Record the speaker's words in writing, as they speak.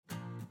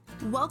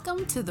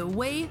Welcome to The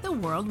Way the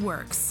World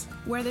Works,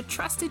 where the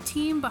trusted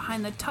team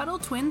behind the Tuttle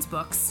Twins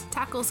books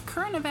tackles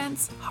current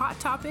events, hot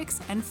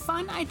topics, and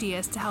fun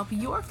ideas to help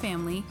your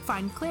family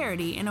find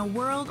clarity in a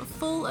world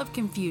full of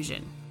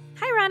confusion.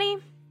 Hi, Ronnie.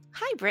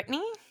 Hi,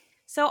 Brittany.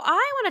 So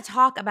I want to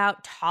talk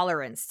about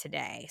tolerance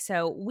today.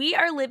 So we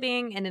are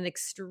living in an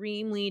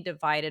extremely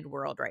divided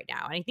world right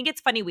now. And I think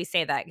it's funny we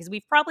say that because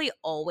we've probably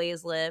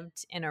always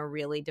lived in a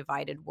really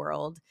divided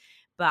world.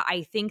 But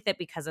I think that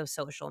because of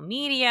social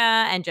media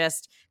and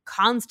just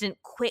constant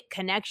quick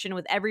connection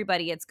with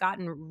everybody, it's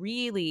gotten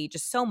really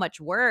just so much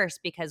worse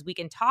because we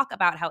can talk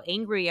about how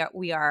angry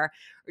we are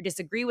or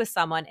disagree with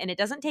someone and it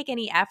doesn't take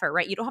any effort,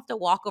 right? You don't have to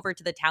walk over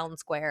to the town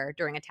square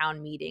during a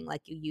town meeting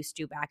like you used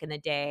to back in the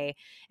day.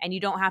 And you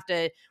don't have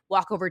to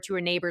walk over to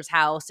a neighbor's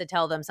house to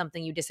tell them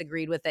something you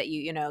disagreed with that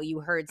you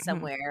heard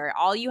somewhere.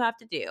 All you have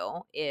to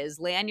do is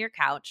lay on your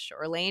couch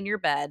or lay in your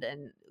bed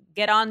and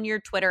get on your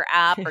Twitter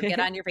app or get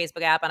on your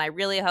Facebook app. And I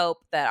really hope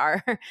that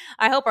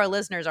our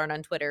listeners aren't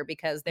on Twitter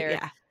because they're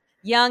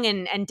young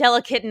and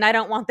delicate and I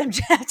don't want them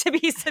to have to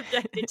be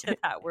subjected to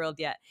that world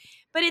yet.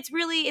 But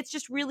it's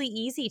just really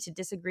easy to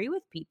disagree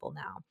with people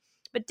now.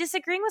 But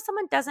disagreeing with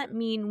someone doesn't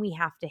mean we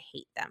have to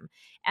hate them.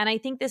 And I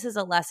think this is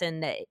a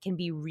lesson that can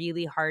be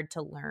really hard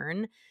to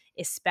learn,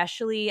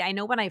 especially I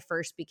know when I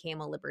first became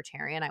a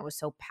libertarian, I was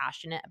so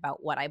passionate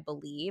about what I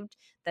believed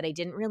that I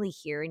didn't really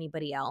hear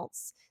anybody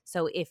else.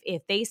 So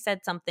if they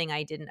said something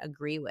I didn't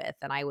agree with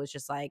and I was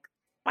just like,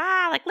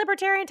 wow, like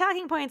libertarian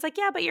talking points, like,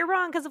 yeah, but you're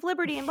wrong because of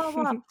liberty and blah,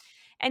 blah, blah.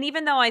 And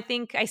even though I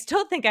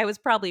still think I was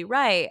probably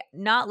right,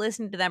 not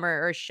listening to them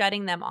or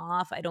shutting them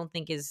off, I don't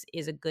think is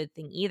a good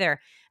thing either.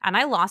 And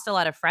I lost a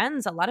lot of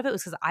friends. A lot of it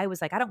was because I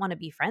was like, I don't want to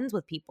be friends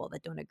with people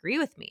that don't agree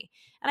with me.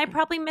 And I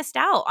probably missed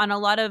out on a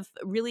lot of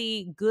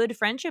really good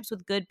friendships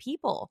with good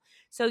people.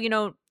 So,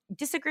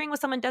 disagreeing with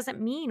someone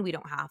doesn't mean we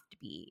don't have to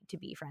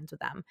be friends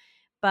with them.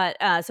 But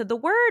so the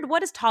word,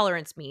 what does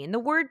tolerance mean? The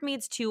word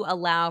means to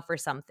allow for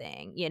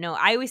something.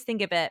 I always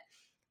think of it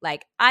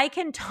like I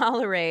can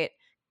tolerate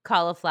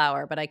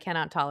cauliflower, but I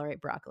cannot tolerate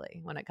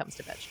broccoli when it comes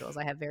to vegetables.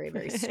 I have very,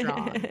 very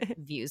strong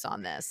views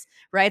on this,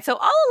 right? So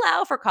I'll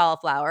allow for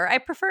cauliflower. I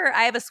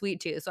have a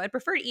sweet tooth, so I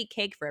prefer to eat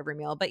cake for every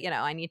meal, but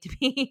I need to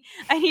be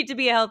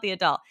a healthy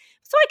adult.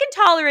 So I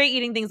can tolerate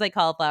eating things like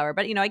cauliflower,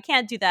 but I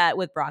can't do that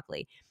with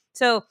broccoli.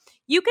 So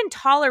you can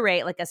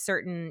tolerate like a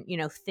certain,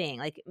 thing,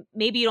 like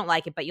maybe you don't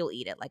like it, but you'll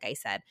eat it, like I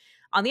said.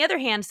 On the other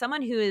hand,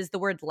 someone who is the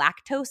word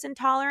lactose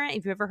intolerant,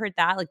 if you've ever heard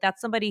that, like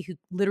that's somebody who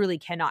literally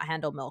cannot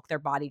handle milk. Their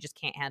body just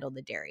can't handle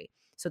the dairy.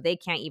 So they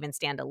can't even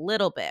stand a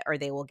little bit or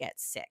they will get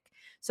sick.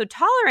 So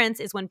tolerance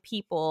is when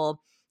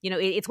people,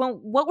 it's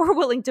what we're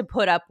willing to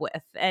put up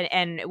with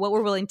and what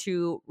we're willing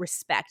to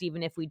respect,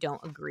 even if we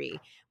don't agree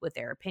with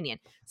their opinion.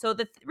 So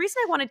the reason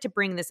I wanted to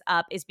bring this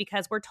up is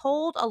because we're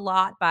told a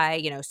lot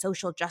by,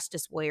 social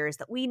justice warriors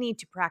that we need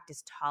to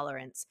practice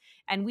tolerance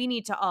and we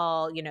need to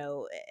all,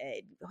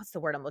 what's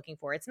the word I'm looking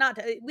for?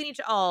 We need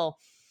to all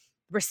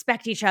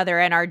respect each other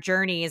and our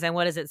journeys. And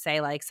what does it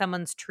say? Like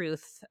someone's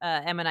truth.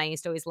 Em and I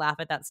used to always laugh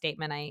at that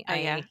statement.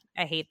 I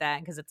hate that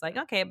because it's like,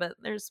 okay, but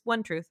there's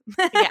one truth.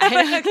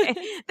 Yeah. Okay.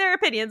 There are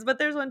opinions, but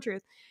there's one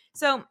truth.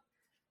 So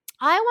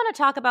I want to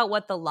talk about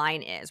what the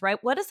line is,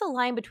 right? What is the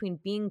line between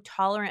being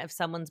tolerant of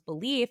someone's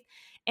belief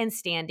and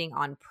standing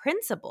on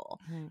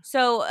principle?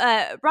 So,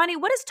 Ronnie,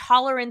 what does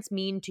tolerance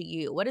mean to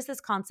you? What does this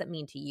concept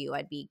mean to you?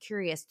 I'd be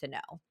curious to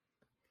know.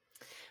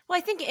 Well,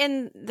 I think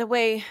in the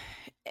way,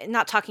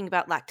 not talking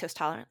about lactose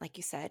tolerant, like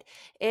you said,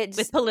 it's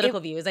with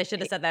political views. I should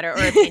have said that, or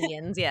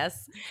opinions.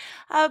 Yes.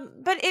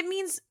 But it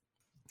means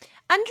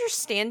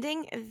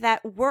understanding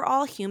that we're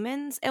all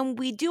humans and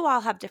we do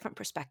all have different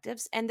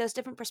perspectives, and those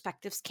different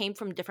perspectives came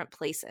from different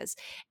places.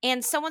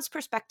 And someone's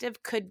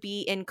perspective could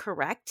be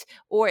incorrect,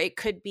 or it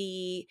could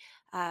be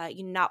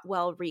not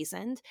well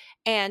reasoned.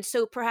 And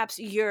so perhaps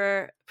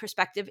your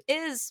perspective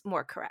is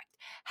more correct.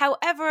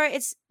 However,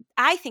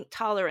 I think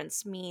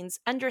tolerance means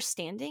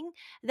understanding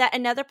that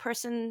another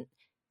person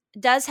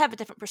does have a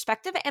different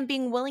perspective and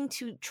being willing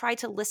to try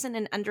to listen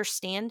and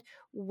understand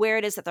where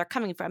it is that they're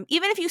coming from.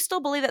 Even if you still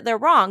believe that they're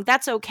wrong,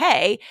 that's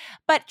okay.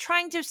 But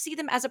trying to see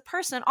them as a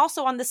person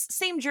also on this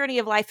same journey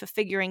of life of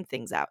figuring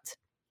things out.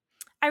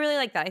 I really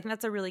like that. I think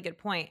that's a really good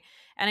point.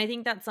 And I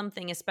think that's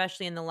something,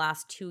 especially in the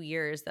last 2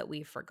 years, that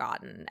we've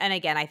forgotten. And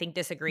again, I think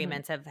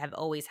disagreements have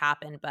always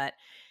happened, but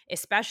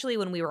especially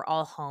when we were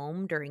all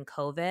home during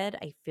COVID,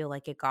 I feel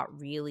like it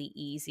got really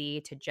easy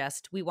to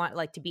we want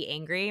like to be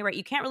angry, right?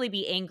 You can't really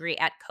be angry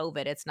at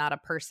COVID. It's not a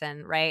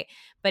person, right?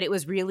 But it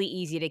was really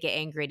easy to get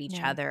angry at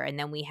each other. And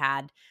then we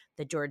had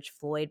the George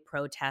Floyd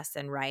protests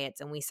and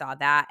riots, and we saw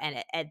that.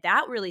 And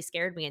that really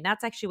scared me. And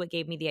that's actually what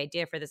gave me the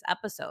idea for this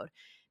episode.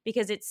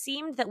 Because it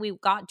seemed that we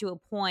got to a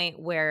point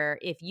where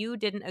if you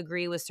didn't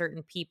agree with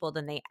certain people,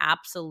 then they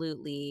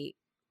absolutely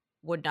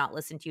would not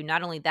listen to you.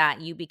 Not only that,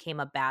 you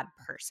became a bad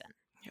person.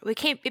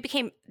 It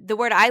became the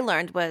word I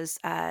learned was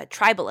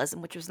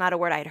tribalism, which was not a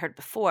word I had heard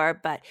before,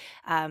 but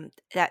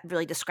that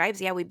really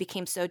describes, we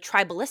became so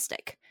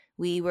tribalistic.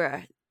 We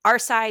were our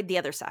side, the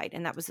other side,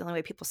 and that was the only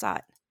way people saw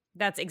it.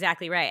 That's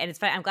exactly right. And it's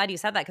fun. I'm glad you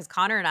said that because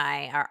Connor and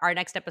I, our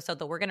next episode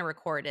that we're going to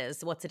record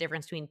is what's the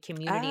difference between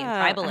community and Oh,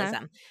 uh-huh.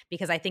 tribalism?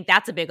 Because I think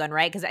that's a big one,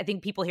 right? Because I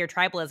think people hear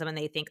tribalism and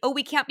they think, oh,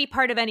 we can't be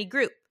part of any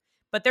group.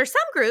 But there's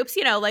some groups,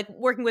 like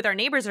working with our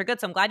neighbors are good.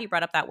 So I'm glad you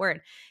brought up that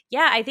word.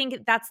 Yeah, I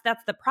think that's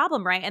the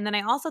problem, right? And then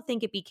I also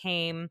think it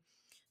became,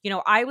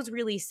 I was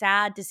really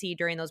sad to see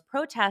during those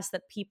protests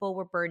that people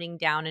were burning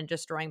down and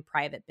destroying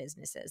private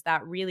businesses.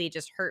 That really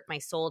just hurt my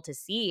soul to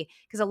see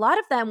because a lot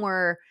of them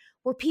were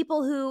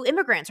people who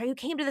immigrants, right, who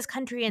came to this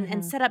country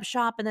and set up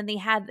shop, and then they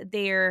had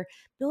their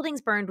buildings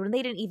burned when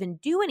they didn't even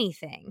do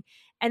anything.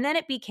 And then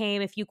it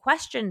became, if you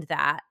questioned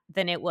that,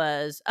 then it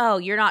was, oh,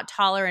 you're not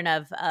tolerant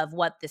of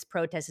what this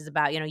protest is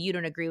about. You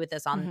don't agree with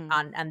us on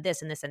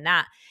this and this and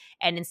that.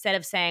 And instead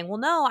of saying, well,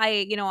 no,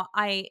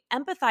 I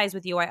empathize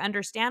with you. I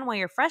understand why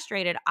you're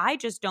frustrated. I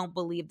just don't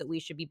believe that we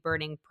should be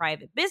burning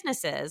private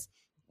businesses.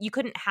 You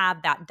couldn't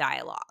have that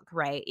dialogue,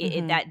 right?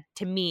 That,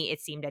 to me,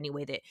 it seemed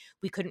anyway that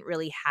we couldn't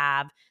really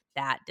have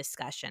that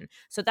discussion.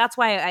 So that's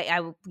why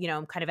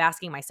I'm kind of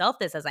asking myself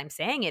this as I'm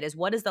saying it is,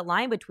 what is the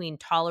line between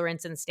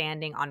tolerance and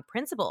standing on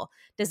principle?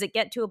 Does it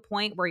get to a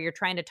point where you're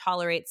trying to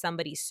tolerate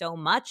somebody so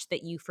much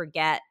that you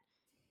forget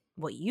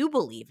what you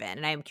believe in?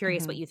 And I'm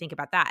curious what you think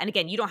about that. And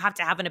again, you don't have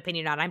to have an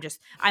opinion on it.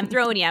 I'm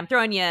throwing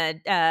you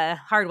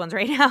hard ones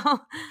right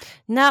now.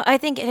 No, I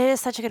think it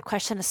is such a good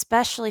question,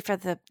 especially for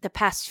the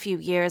past few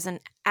years. And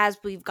as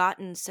we've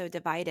gotten so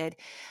divided,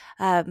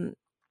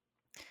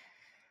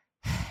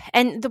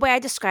 and the way I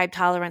describe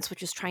tolerance,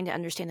 which is trying to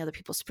understand other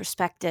people's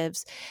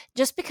perspectives,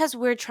 just because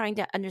we're trying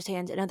to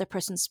understand another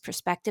person's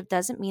perspective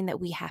doesn't mean that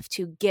we have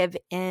to give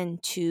in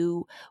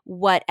to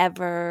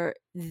whatever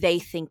they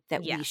think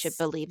that we should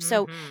believe.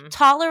 So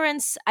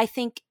tolerance, I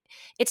think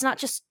it's not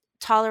just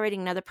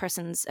tolerating another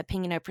person's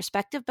opinion or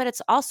perspective, but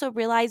it's also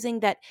realizing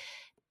that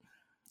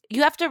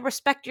you have to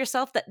respect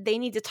yourself, that they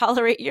need to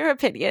tolerate your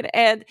opinion.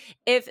 And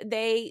if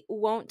they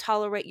won't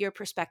tolerate your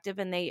perspective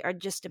and they are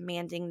just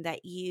demanding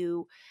that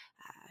you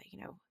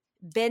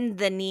bend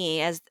the knee,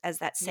 as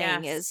that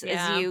saying is,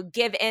 as you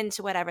give in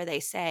to whatever they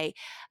say,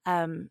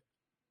 that's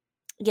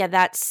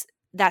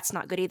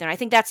not good either. And I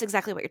think that's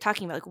exactly what you're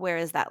talking about. Like, where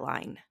is that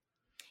line?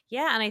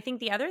 Yeah, and I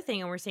think the other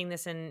thing, and we're seeing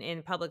this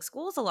in public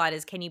schools a lot,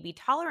 is can you be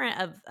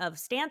tolerant of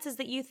stances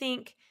that you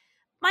think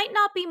might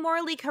not be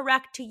morally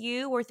correct to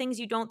you, or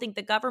things you don't think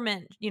the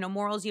government,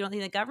 morals you don't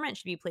think the government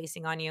should be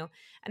placing on you.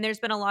 And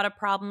there's been a lot of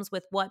problems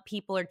with what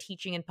people are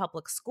teaching in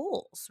public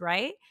schools,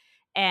 right?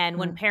 And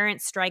when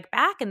parents strike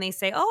back and they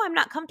say, oh, I'm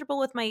not comfortable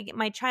with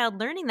my child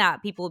learning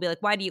that, people will be like,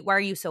 why are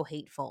you so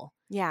hateful?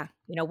 Yeah.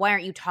 Why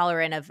aren't you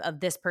tolerant of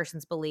this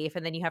person's belief?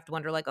 And then you have to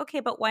wonder, like, okay,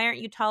 but why aren't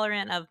you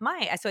tolerant of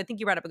my? So I think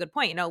you brought up a good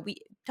point.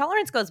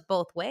 Tolerance goes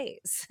both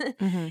ways.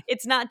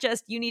 It's not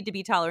just you need to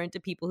be tolerant to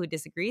people who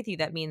disagree with you.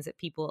 That means that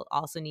people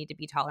also need to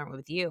be tolerant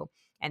with you.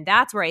 And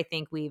that's where I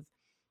think we've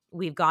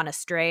gone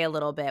astray a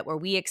little bit, where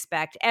we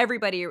expect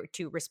everybody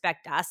to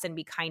respect us and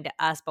be kind to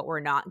us, but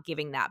we're not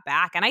giving that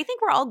back. And I think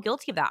we're all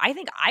guilty of that. I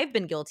think I've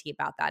been guilty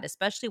about that,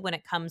 especially when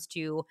it comes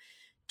to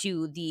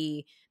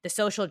the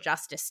social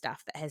justice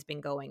stuff that has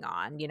been going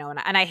on,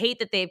 and I hate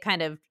that they've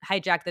kind of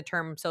hijacked the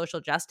term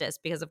social justice,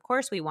 because of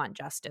course we want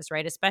justice,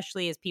 right?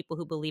 Especially as people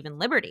who believe in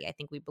liberty. I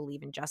think we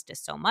believe in justice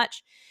so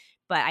much,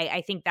 but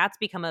I think that's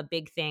become a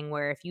big thing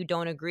where if you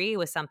don't agree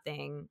with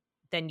something,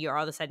 then you're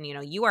all of a sudden,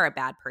 you are a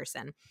bad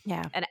person.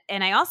 Yeah.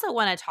 And I also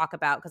want to talk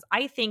about, because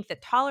I think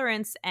that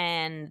tolerance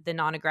and the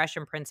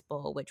non-aggression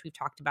principle, which we've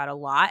talked about a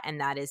lot, and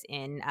that is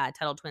in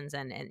Tuttle Twins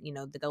and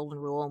the Golden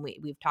Rule, and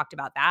we've talked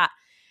about that.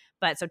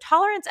 But so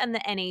tolerance and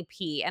the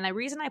NAP, and the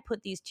reason I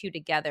put these two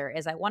together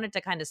is I wanted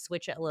to kind of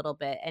switch it a little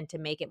bit and to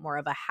make it more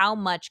of a how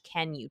much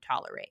can you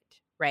tolerate,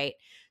 right?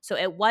 So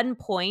at one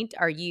point,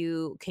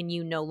 can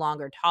you no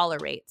longer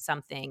tolerate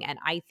something? And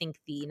I think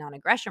the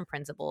non-aggression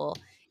principle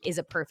is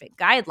a perfect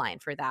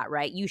guideline for that,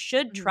 right? You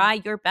should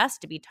try your best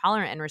to be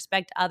tolerant and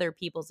respect other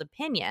people's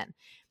opinion.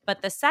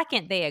 But the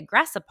second they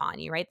aggress upon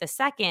you, right? The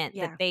second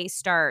that they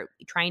start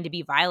trying to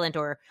be violent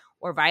or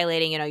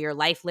violating, your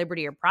life,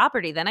 liberty, or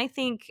property, then I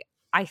think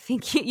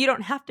you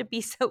don't have to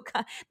be so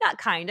not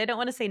kind. I don't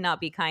want to say not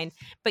be kind,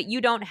 but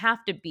you don't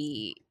have to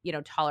be,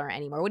 tolerant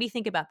anymore. What do you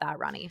think about that,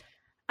 Ronnie?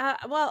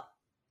 Well,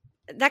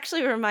 it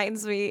actually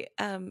reminds me,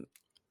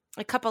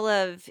 a couple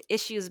of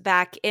issues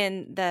back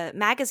in the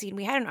magazine,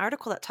 we had an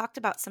article that talked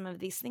about some of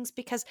these things,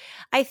 because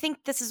I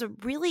think this is a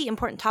really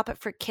important topic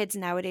for kids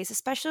nowadays,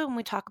 especially when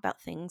we talk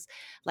about things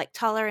like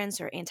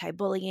tolerance or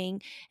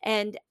anti-bullying.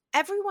 And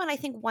everyone, I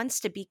think, wants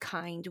to be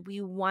kind.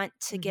 We want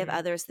to give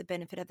others the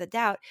benefit of the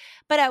doubt.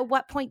 But at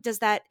what point does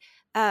that,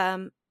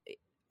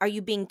 are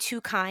you being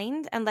too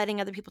kind and letting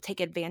other people take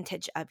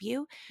advantage of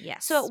you?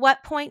 Yes. So at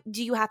what point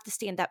do you have to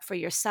stand up for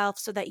yourself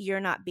so that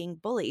you're not being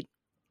bullied?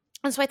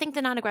 And so I think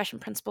the non-aggression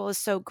principle is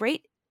so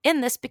great in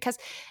this, because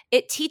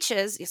it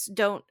teaches, yes,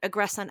 don't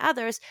aggress on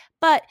others,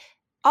 but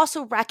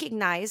also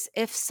recognize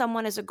if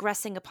someone is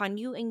aggressing upon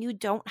you, and you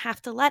don't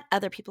have to let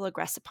other people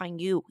aggress upon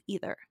you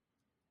either.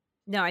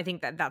 No, I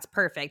think that that's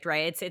perfect,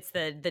 right? It's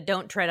the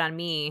don't tread on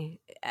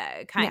me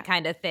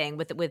kind of thing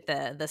with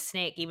the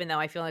snake. Even though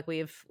I feel like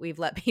we've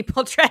let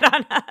people tread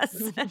on us,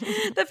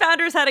 the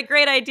founders had a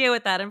great idea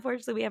with that.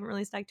 Unfortunately, we haven't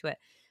really stuck to it.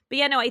 But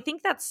yeah, no, I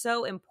think that's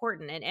so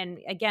important. And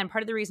again,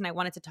 part of the reason I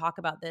wanted to talk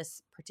about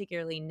this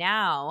particularly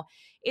now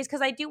is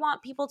because I do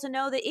want people to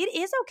know that it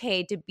is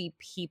okay to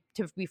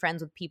be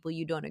friends with people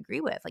you don't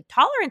agree with. Like,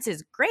 tolerance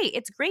is great.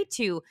 It's great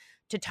to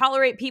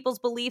tolerate people's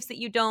beliefs that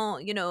you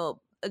don't,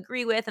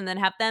 agree with, and then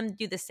have them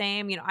do the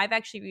same. I've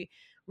actually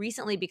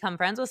recently become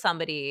friends with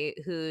somebody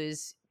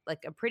who's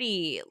like a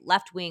pretty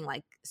left-wing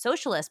like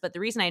socialist, but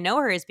the reason I know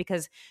her is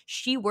because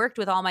she worked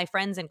with all my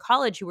friends in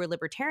college who were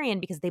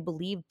libertarian because they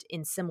believed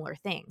in similar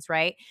things,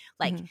 right?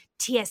 Like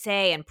TSA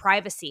and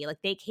privacy, like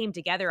they came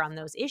together on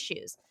those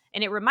issues.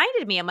 And it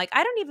reminded me, I'm like,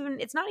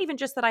 it's not even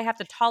just that I have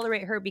to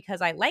tolerate her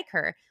because I like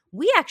her.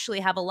 We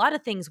actually have a lot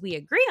of things we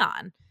agree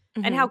on.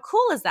 And how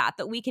cool is that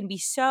we can be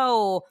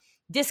so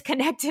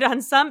disconnected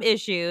on some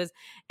issues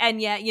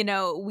and yet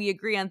we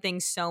agree on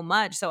things so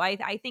much. So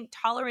I think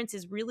tolerance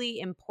is really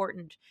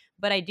important,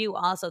 but I do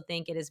also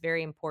think it is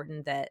very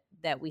important that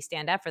we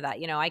stand up for that.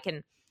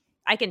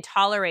 I can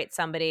tolerate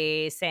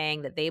somebody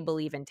saying that they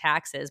believe in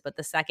taxes, but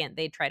the second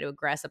they try to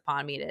aggress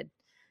upon me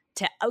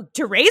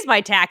to raise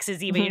my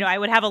taxes, even, I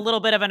would have a little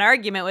bit of an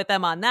argument with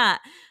them on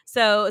that.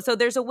 So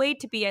there's a way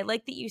to be, I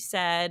like that you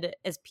said,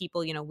 as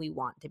people, we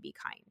want to be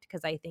kind,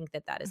 because I think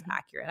that is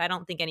accurate. I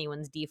don't think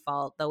anyone's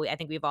default, though. I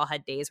think we've all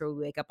had days where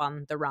we wake up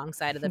on the wrong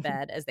side of the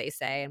bed, as they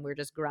say, and we're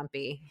just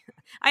grumpy.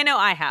 I know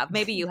I have.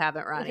 Maybe you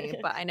haven't, Ronnie,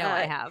 but I know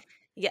I have.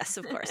 Yes,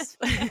 of course.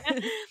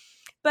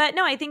 But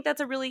no, I think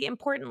that's a really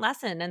important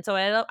lesson. And so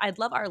I'd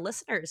love our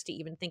listeners to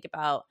even think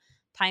about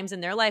times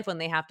in their life when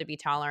they have to be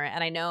tolerant.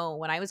 And I know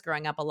when I was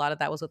growing up, a lot of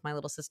that was with my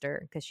little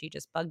sister, because she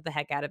just bugged the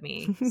heck out of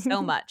me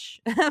so much.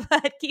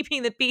 But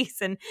keeping the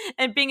peace and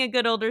being a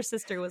good older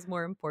sister was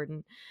more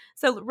important.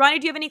 So Ronnie,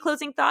 do you have any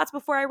closing thoughts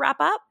before I wrap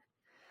up?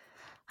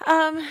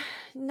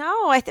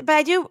 No, but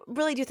I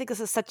really do think this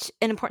is such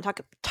an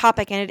important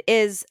topic, and it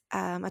is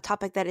a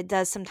topic that it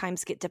does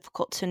sometimes get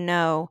difficult to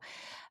know,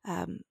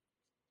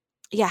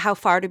 how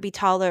far to be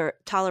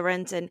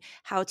tolerant, and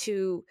how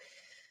to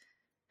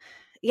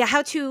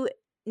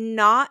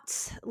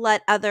not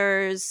let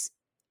others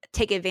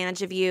take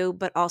advantage of you,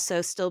 but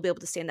also still be able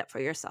to stand up for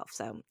yourself.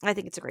 So I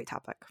think it's a great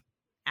topic.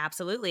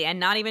 Absolutely. And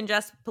not even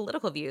just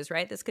political views,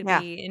 right? This could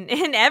be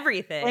in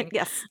everything.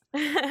 Yes.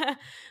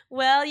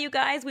 Well, you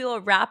guys, we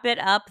will wrap it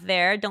up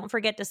there. Don't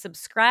forget to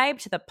subscribe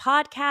to the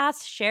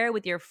podcast, share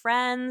with your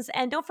friends,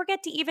 and don't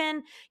forget to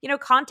even,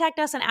 contact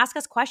us and ask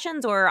us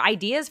questions or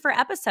ideas for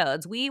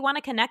episodes. We want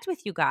to connect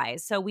with you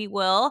guys. So we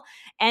will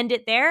end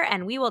it there,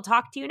 and we will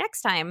talk to you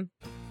next time.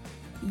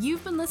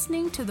 You've been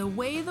listening to The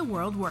Way the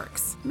World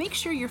Works. Make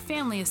sure your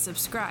family is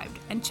subscribed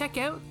and check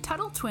out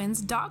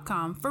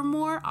TuttleTwins.com for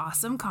more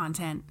awesome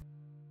content.